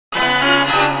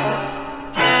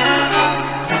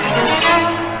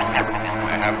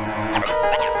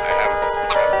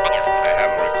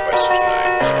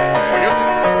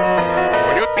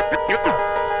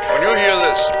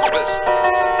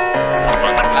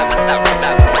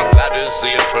That is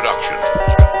the introduction.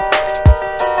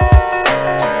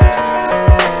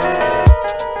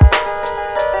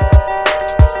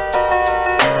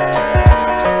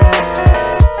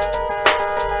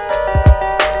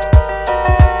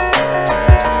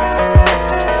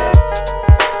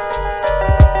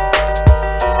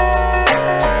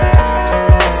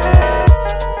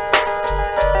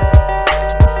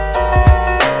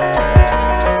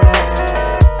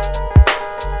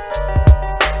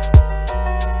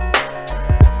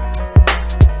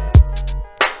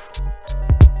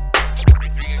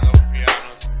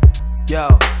 Yo,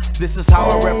 this is how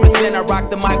I represent. I rock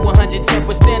the mic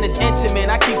 110%. It's intimate.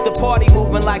 I keep the party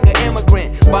moving like an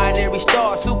immigrant. Binary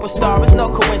star, superstar, it's no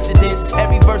coincidence.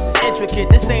 Every verse is intricate.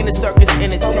 This ain't a circus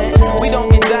in a tent. We don't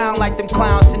get down like them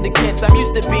clowns in the Kents. I'm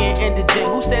used to being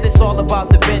indigent. Who said it's all about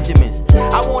the Benjamins?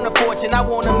 I want a fortune. I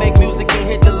wanna make music and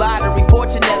hit the lottery.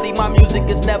 Fortunately, my music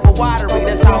is never watery.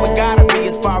 That's how it gotta be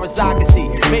as far as I can see.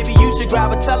 Maybe you should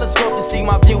grab a telescope and see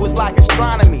my view is like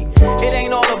astronomy. It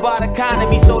ain't all about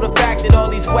economy, so the fact that all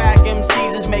these whack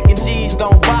MCs is making G's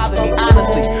don't bother me.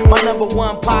 Honestly, my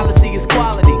 #1 policy is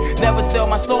quality. Never sell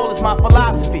my soul is my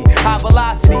philosophy. High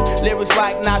velocity, lyrics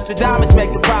like Nostradamus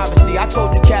making prophecy. I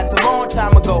told you cats a long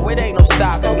time ago, it ain't no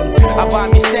stopping me. I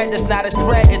bomb your set, that's not a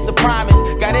threat, it's a promise.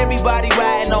 Got everybody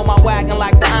riding on my wagon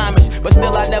like the Amish. But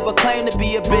still I never claim to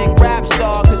be a big rap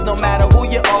star, cause no matter who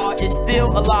you are, it's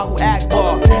still Allahu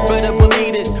Akbar. Better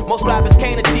believe this, most rappers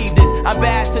can't achieve this. I'm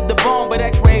bad to the bone, but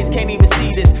x-rays can't even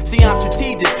see this. See, I'm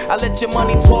strategic, I let your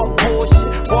money talk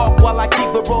bullshit. Walk while I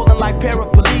keep it rolling like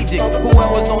paraplegics.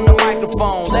 Whoever's on the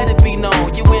microphone, let it be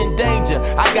known, you in danger.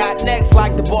 I got next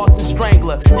like the Boston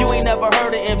Strangler. You ain't never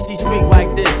heard an MC speak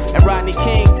like this, and Rodney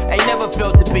King ain't never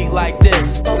felt the beat like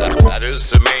this. That is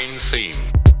the main theme.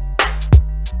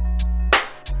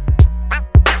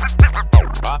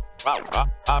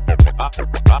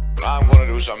 I'm gonna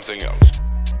do something else.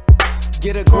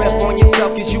 Get a grip on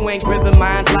yourself, cause you ain't gripping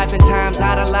minds. Life and times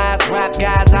idolized, rap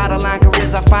guys out of line,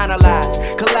 careers I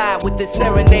finalize. Collide with this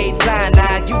serenade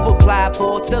cyanide, you've applied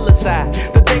for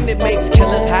psilocybin. The thing that makes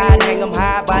killers hide, hang them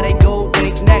high by they gold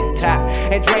link necktie,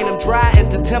 and drain them dry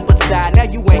into temper style. Now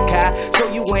you ain't Kai, so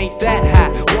you ain't that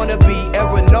high. Wanna be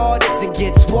aeronautic, then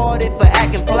get swatted for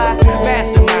acting fly.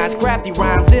 Masterminds, crafty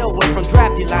rhymes, ill went from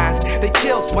drafty lines. They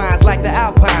chill spines like the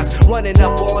Alpines, running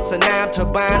up on Sanam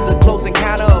turbines, a close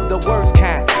encounter of the worst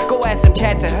kind. Go ask some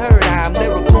cats that heard I'm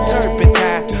lyrical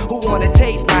turpentine. Who wanna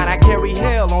taste mine? I carry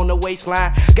hell on the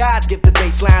waistline. God's gift the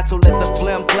baseline, so let the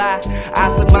phlegm fly. I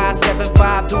surmise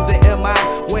 7-5 through the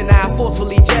MI when I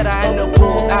forcefully Jedi in the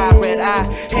bull's eye. Red eye,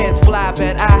 heads fly,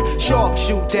 bad eye. Sharp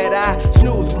shoot, dead eye.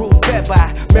 Snooze, groove, bed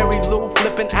by. Mary Lou,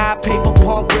 flipping eye. Paper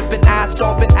punk, ripping eye.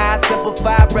 Stomping eye.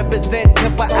 Simplify, represent,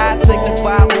 temper eye.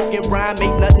 Signify, walking rhyme.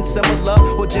 Make nothing similar.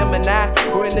 Or Gemini.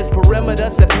 We're in this perimeter,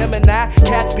 except him and I.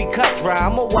 Cats be cut dry.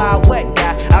 I'm a wild, wet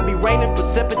guy. I be raining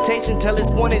precipitation till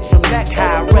it's 1 inch from neck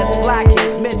high. Rest fly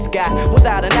kids, mid sky.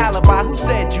 Without an alibi, who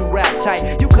said you rap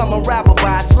tight? You come and rapper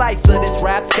by a slice of this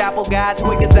rap. Scalpel guys,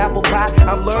 quick as apple pie.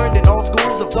 I'm learned in all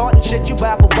schools of thought and shit you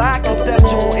baffle by.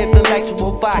 Conceptual,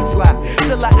 intellectual, fox slide.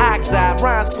 Silla oxide,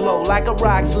 rhymes flow like a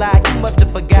rock slide. You must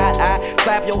have forgot I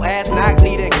slap your ass, knock,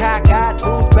 need and cockeyed.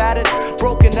 Bruised, battered,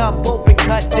 broken up, open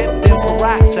cut, dipped in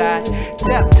peroxide.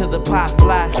 Depth to the pot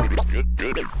fly.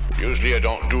 Usually I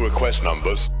don't do request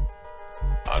numbers,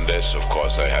 unless of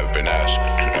course I have been asked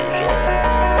to do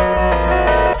so.